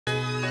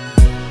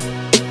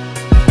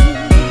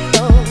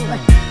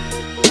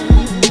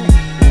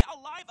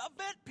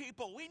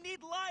We need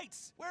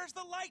lights! Where's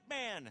the light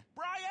man?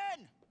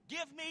 Brian!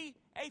 Give me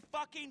a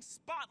fucking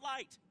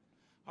spotlight!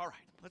 All right,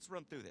 let's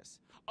run through this.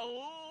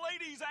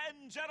 Ladies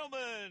and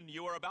gentlemen,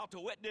 you are about to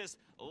witness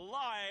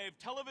live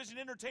television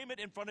entertainment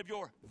in front of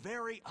your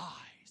very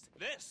eyes.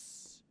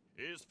 This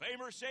is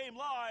Fame or Shame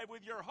Live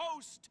with your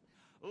host,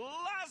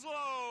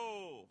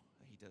 Laszlo.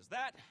 He does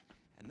that,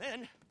 and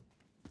then...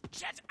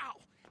 Shit! Ow!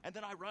 And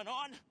then I run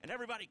on, and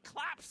everybody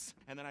claps,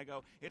 and then I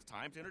go, it's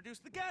time to introduce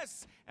the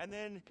guests. And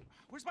then,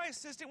 where's my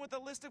assistant with the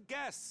list of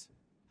guests?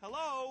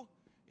 Hello?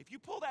 If you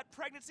pull that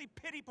pregnancy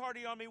pity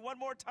party on me one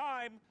more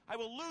time, I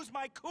will lose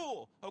my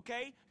cool,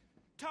 okay?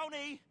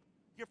 Tony,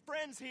 your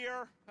friend's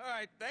here. All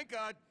right, thank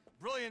God.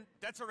 Brilliant.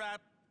 That's a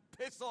wrap.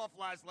 Piss off,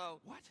 Laszlo.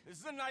 What? This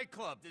is a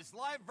nightclub. This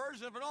live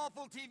version of an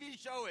awful TV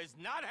show is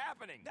not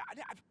happening.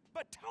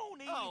 But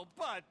Tony... Oh,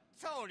 but,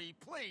 Tony,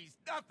 please,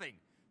 nothing.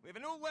 We have a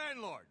new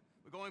landlord.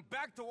 We're going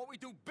back to what we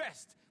do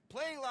best.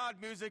 Playing loud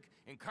music,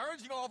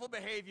 encouraging awful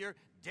behavior,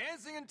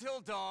 dancing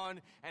until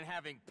dawn, and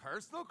having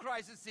personal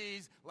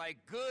crises like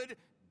good,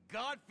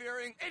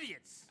 God-fearing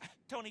idiots.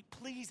 Tony,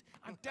 please,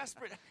 I'm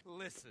desperate.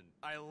 Listen,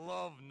 I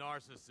love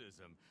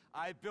narcissism.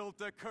 I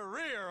built a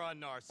career on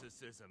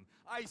narcissism.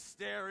 I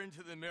stare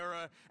into the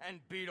mirror and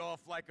beat off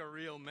like a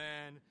real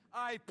man.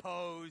 I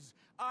pose,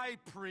 I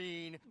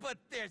preen, but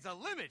there's a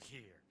limit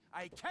here.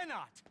 I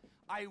cannot,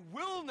 I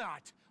will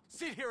not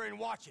sit here and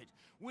watch it.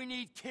 We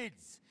need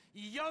kids,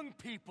 young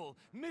people,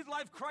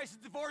 midlife crisis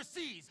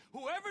divorcees,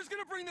 whoever's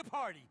gonna bring the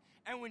party.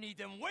 And we need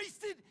them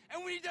wasted,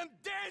 and we need them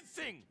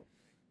dancing.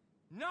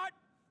 Not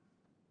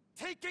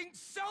taking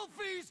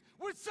selfies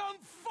with some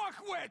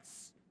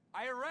fuckwits!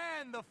 I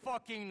ran the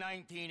fucking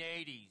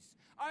 1980s.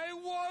 I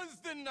was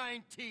the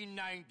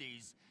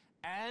 1990s.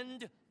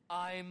 And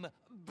I'm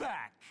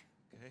back.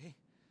 Okay.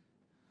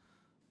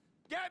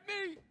 Get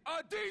me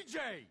a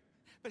DJ!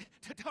 But,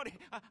 Tony,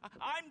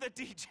 I'm the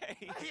DJ.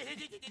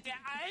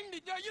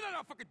 No, you're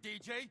not a fucking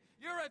DJ.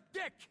 You're a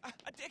dick.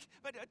 A dick?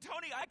 But,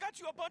 Tony, I got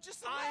you a bunch of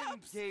celebs. I'm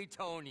Gay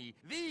Tony.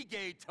 The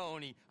Gay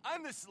Tony.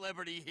 I'm the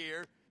celebrity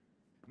here.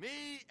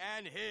 Me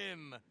and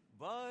him.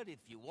 But if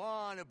you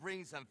want to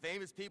bring some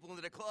famous people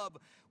into the club,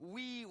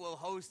 we will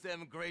host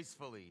them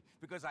gracefully.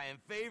 Because I am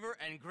favor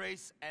and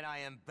grace, and I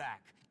am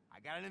back. I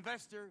got an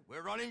investor.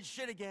 We're running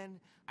shit again.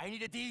 I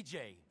need a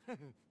DJ.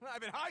 I've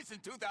been high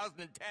since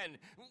 2010.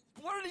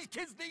 What do these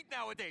kids need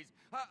nowadays?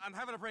 I'm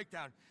having a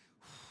breakdown.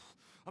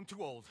 I'm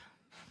too old.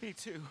 Me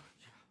too.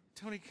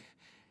 Tony,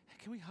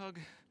 can we hug?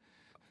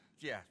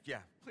 Yeah.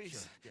 Please.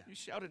 Sure, yeah. You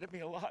shouted at me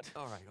a lot.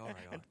 All right.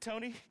 And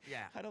Tony?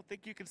 Yeah. I don't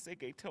think you can say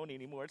Gay Tony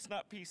anymore. It's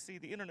not PC.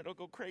 The internet will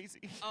go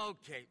crazy.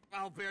 Okay,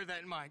 I'll bear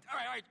that in mind. All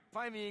right.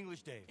 Find me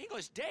English Dave.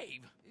 English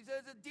Dave? He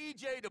says a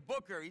DJ, the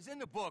booker. He's in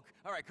the book.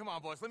 All right, come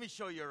on, boss. Let me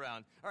show you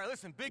around. All right,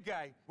 listen, big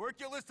guy. Work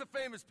your list of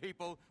famous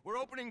people. We're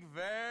opening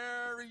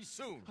very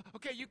soon.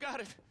 Okay, you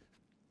got it.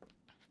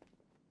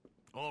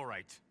 All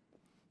right.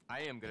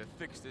 I am gonna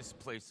fix this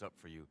place up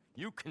for you.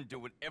 You can do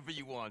whatever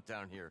you want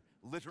down here.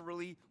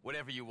 Literally,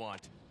 whatever you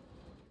want.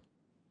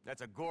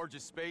 That's a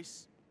gorgeous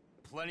space.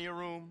 Plenty of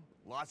room.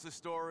 Lots of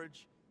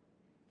storage.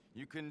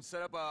 You can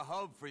set up a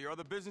hub for your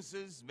other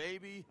businesses,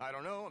 maybe. I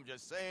don't know. I'm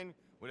just saying.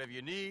 Whatever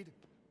you need.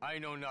 I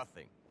know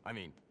nothing. I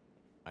mean,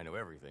 I know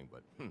everything,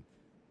 but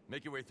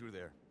make your way through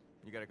there.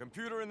 You got a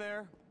computer in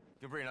there.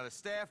 You can bring another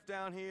staff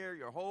down here,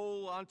 your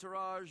whole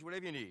entourage,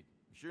 whatever you need.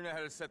 You sure know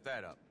how to set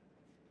that up.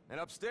 And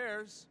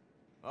upstairs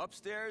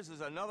is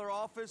another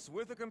office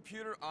with a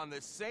computer on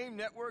the same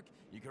network.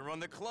 You can run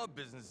the club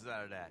businesses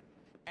out of that.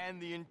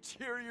 And the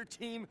interior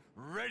team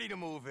ready to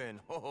move in.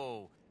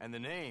 Oh, and the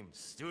name,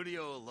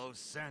 Studio Los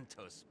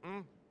Santos.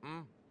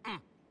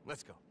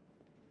 Let's go.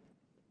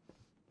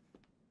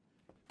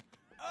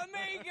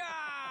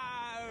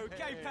 Amigo!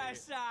 Que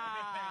pasa?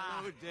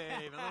 Hello,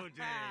 Dave. Hello,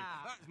 Dave.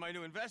 That's my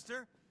new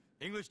investor,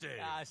 English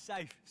Dave.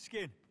 Safe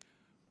skin.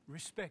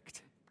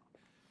 Respect.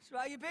 So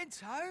how you been,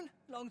 Tone?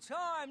 Long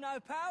time, no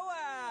power.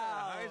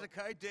 High as a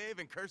kite, Dave,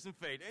 and cursing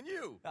fate. And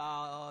you?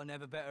 Oh,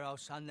 never better, old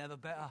son, never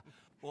better.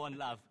 One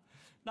love.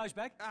 Nose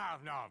bag? Oh,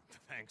 no,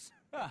 thanks.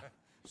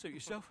 Suit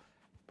yourself.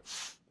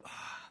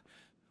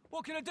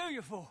 What can I do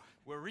you for?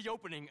 We're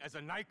reopening as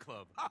a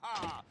nightclub.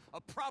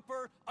 A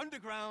proper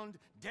underground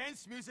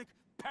dance music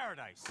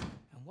paradise.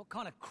 And what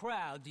kind of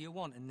crowd do you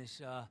want in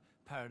this,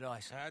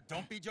 paradise?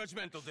 Don't be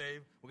judgmental,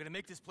 Dave. We're gonna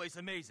make this place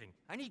amazing.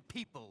 I need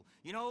people,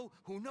 you know,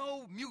 who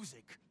know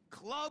music.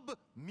 Club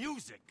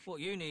music.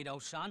 What you need,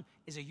 old son,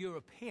 is a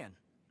European.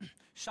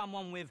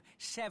 Someone with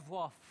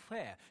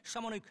savoir-faire.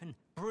 Someone who can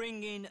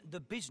bring in the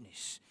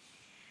business.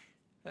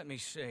 Let me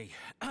see.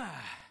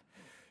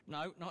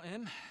 No, not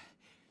him.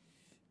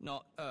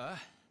 Not her.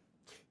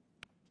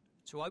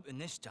 To open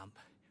this dump,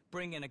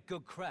 bring in a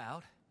good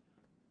crowd.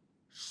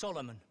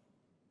 Solomon.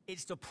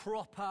 It's the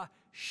proper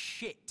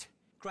shit.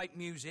 Great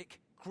music,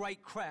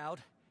 great crowd,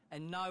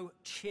 and no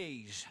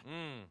cheese.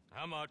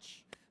 How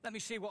much? Let me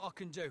see what I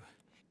can do.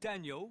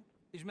 Daniel,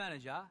 his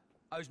manager,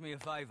 owes me a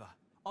favour.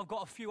 I've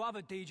got a few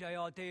other DJ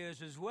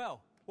ideas as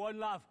well. One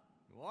love.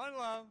 One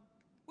love.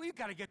 you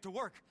gotta get to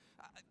work.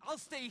 I'll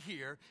stay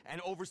here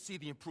and oversee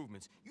the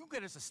improvements. You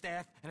get us a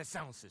staff and a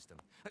sound system.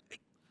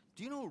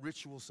 Do you know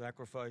Ritual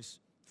Sacrifice?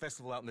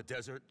 Festival out in the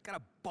desert?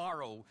 Gotta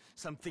borrow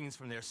some things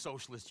from their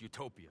socialist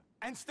utopia.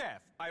 And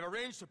staff, I've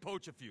arranged to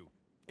poach a few.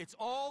 It's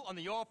all on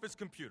the office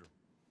computer.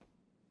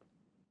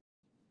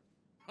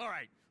 All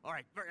right.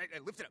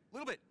 Lift it up, a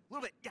little bit.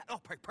 Yeah, oh,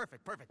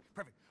 perfect. All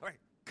right,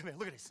 come here,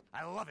 look at this.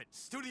 I love it.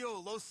 Studio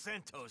Los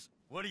Santos.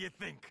 What do you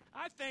think?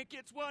 I think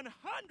it's 100!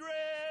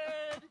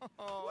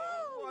 Oh,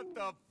 what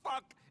the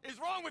fuck is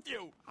wrong with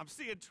you? I'm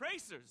seeing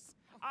tracers.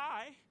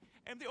 I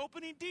am the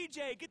opening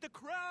DJ. Get the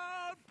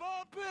crowd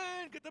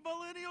bumping. Get the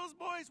millennials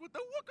boys with the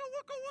wooka.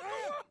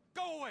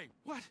 Go away.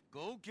 What?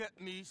 Go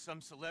get me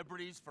some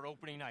celebrities for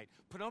opening night.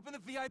 Put them up in the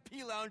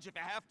VIP lounge if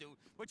you have to,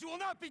 but you will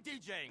not be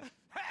DJing.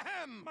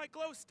 Ahem. My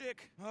glow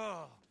stick.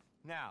 Oh,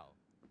 now,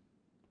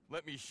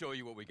 let me show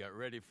you what we got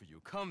ready for you.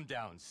 Come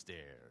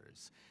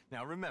downstairs.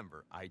 Now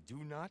remember, I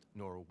do not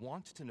nor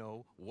want to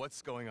know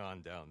what's going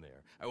on down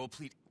there. I will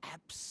plead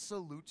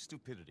absolute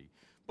stupidity.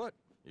 But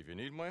if you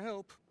need my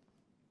help,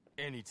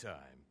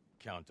 anytime,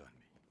 count on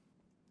me.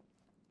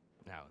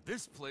 Now,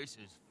 this place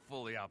is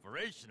fully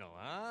operational,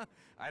 huh?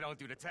 I don't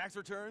do the tax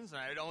returns,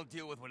 and I don't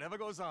deal with whatever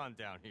goes on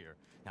down here.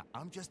 Now,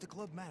 I'm just a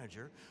club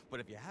manager, but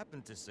if you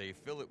happen to, say,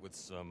 fill it with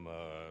some,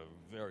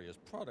 various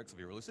products of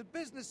your illicit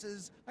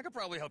businesses, I could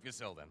probably help you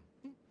sell them.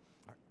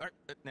 All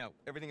right. Now,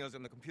 everything else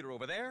on the computer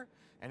over there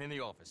and in the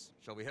office.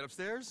 Shall we head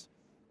upstairs?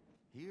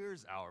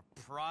 Here's our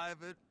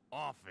private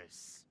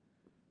office.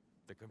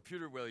 The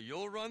computer where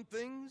you'll run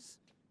things,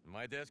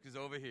 my desk is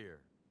over here.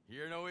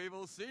 Hear no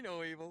evil, see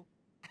no evil.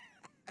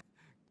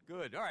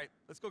 Good. All right,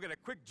 let's go get a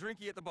quick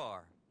drinky at the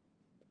bar.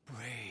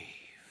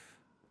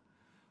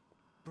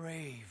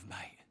 Brave,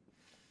 mate.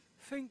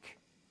 Think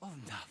of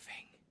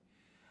nothing.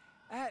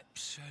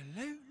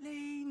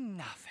 Absolutely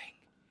nothing.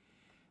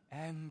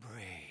 And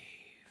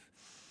brave.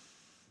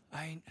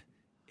 Ain't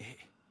it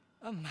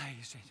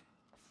amazing?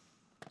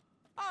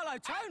 Hello,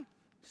 Tone.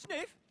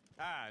 Sniff.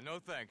 Ah, no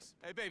thanks.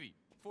 Hey, baby,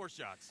 4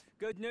 shots.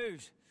 Good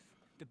news.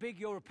 The big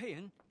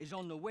European is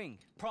on the wing.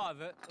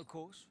 Private, of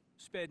course.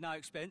 Spared no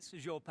expense,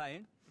 as you're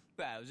paying.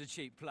 Well, it was a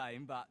cheap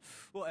plane, but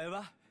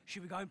whatever.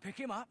 Should we go and pick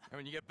him up? And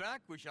when you get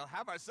back, we shall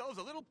have ourselves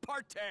a little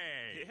party.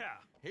 Yeah.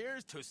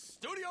 Here's to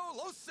Studio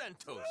Los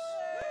Santos.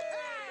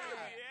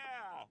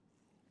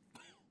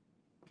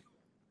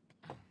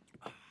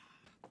 Yeah.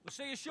 We'll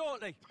see you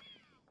shortly.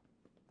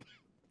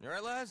 You all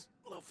right, Laz?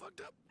 A little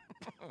fucked up.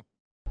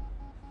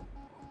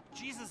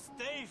 Jesus,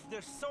 Dave,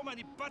 there's so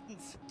many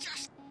buttons.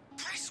 Just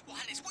press one.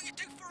 It's what you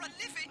do for a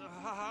living.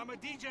 I'm a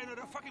DJ, not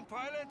a fucking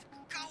pilot.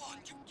 Go on.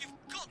 You've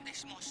got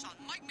this, my son.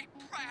 Make me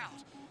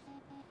proud.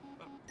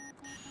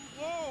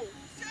 Whoa!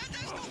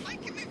 That's not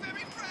making me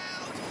very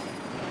proud.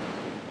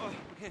 Oh,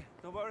 okay,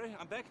 don't worry,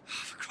 I'm back. Oh,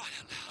 for crying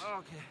out loud.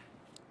 Okay.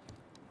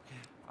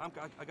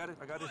 I got it.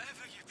 Whatever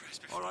you press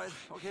before. All right,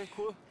 okay,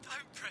 cool.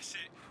 Don't press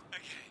it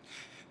again.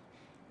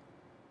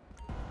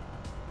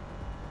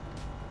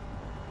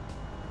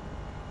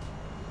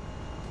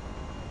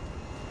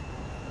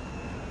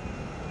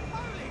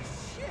 Holy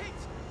shit!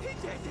 He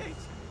did it!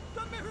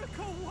 The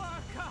miracle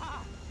worker!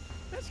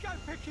 Let's go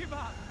pick him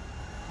up.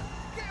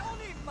 Get on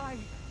it,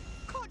 mate.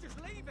 Can't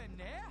just leave him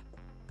there.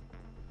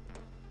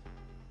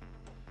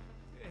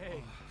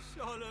 Hey,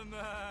 Solomon.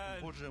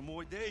 Bonjour,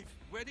 moi, Dave.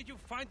 Where did you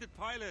find the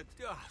pilot?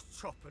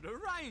 Top of the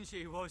range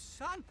he was,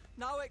 son.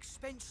 No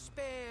expense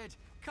spared.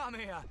 Come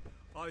here.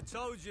 I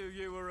told you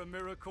you were a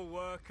miracle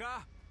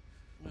worker.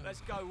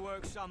 Let's go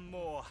work some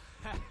more.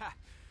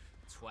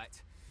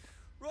 Twat.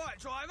 Right,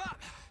 driver.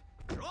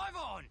 Drive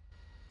on.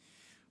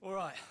 All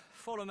right,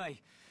 follow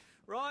me.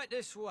 Right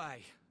this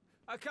way.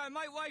 Okay,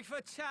 make way for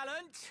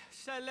talent.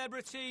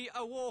 Celebrity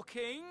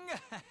a-walking.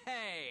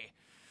 Hey.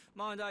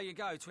 Mind how you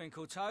go,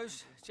 Twinkle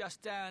Toes.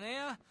 Just down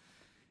here.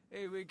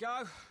 Here we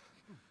go.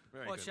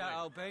 Very Watch good, out,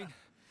 mate. old bean.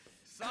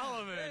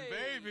 Solomon,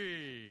 Hey.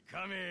 baby,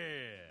 come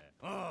here.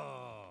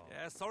 Oh.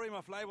 Yeah, sorry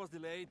my flight was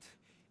delayed.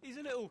 He's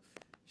a little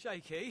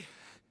shaky,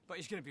 but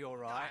he's gonna be all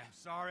right. I'm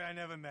sorry I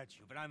never met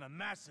you, but I'm a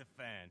massive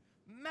fan.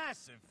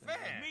 Massive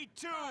fan. Me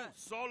too,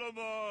 Solomon.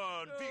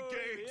 Wie Oh,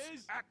 geht's? he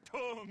is.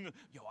 Achtung.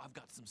 Yo, I've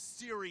got some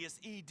serious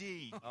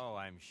ED. Oh,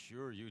 I'm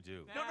sure you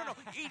do. No.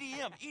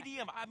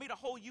 EDM. I made a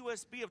whole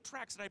USB of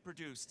tracks that I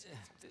produced.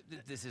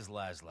 This is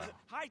Laszlo.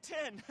 High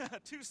 10.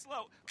 Too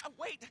slow.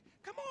 Wait,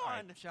 come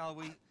on. Shall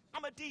we?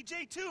 I'm a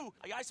DJ too.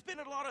 I spin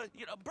at a lot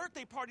of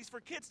birthday parties for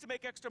kids to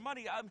make extra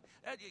money.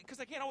 Because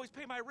I can't always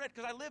pay my rent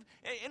because I live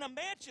in a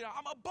mansion.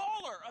 I'm a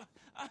baller.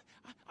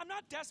 I'm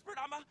not desperate.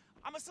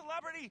 I'm a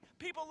celebrity.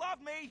 People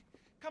love me.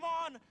 Come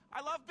on.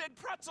 I love big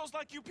pretzels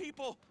like you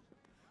people.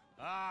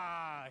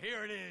 Ah,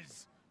 here it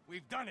is.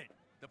 We've done it.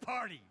 The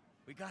party.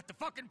 We got the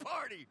fucking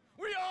party.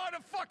 We are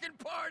the fucking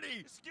party.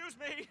 Excuse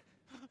me.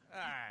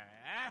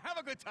 Have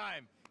a good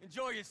time.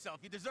 Enjoy yourself.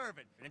 You deserve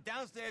it. And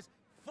downstairs,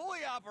 fully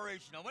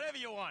operational, whenever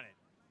you want it.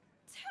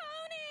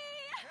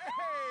 Tony!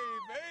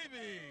 Hey,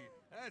 baby.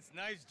 That's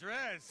nice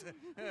dress.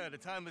 The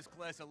timeless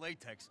class of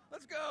latex.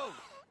 Let's go.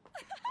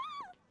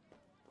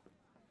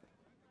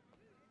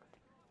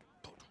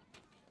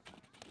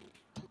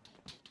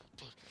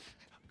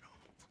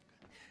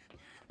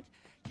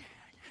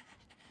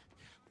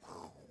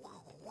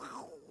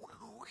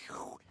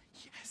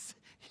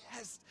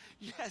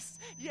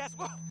 Yes,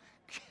 well,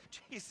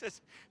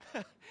 Jesus.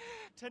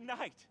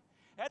 Tonight,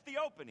 at the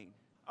opening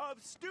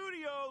of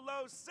Studio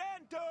Los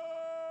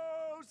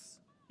Santos.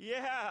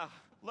 Yeah,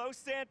 Los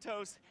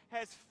Santos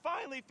has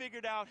finally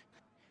figured out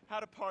how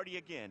to party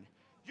again.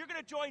 You're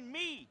gonna join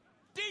me,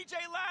 DJ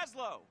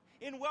Laszlo,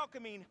 in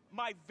welcoming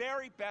my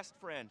very best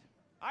friend.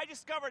 I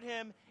discovered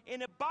him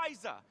in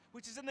Ibiza,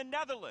 which is in the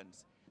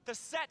Netherlands. The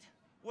set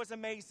was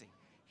amazing.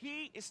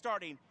 He is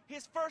starting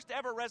his first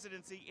ever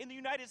residency in the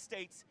United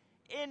States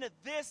in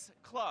this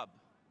club.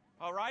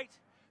 All right?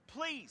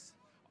 Please,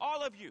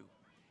 all of you,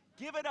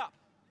 give it up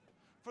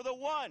for the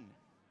one,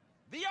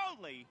 the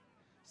only,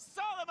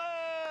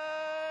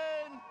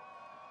 Solomon!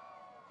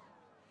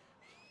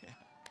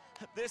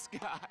 This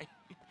guy.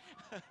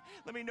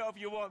 Let me know if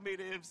you want me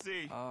to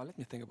MC. Let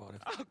me think about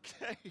it.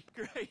 Okay,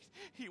 great.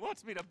 He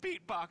wants me to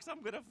beatbox.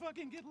 I'm gonna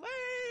fucking get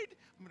laid.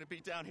 I'm gonna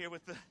be down here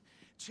with the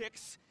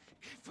chicks,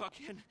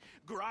 fucking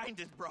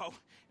grinding, bro.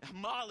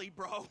 Molly,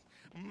 bro.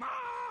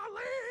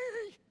 Molly!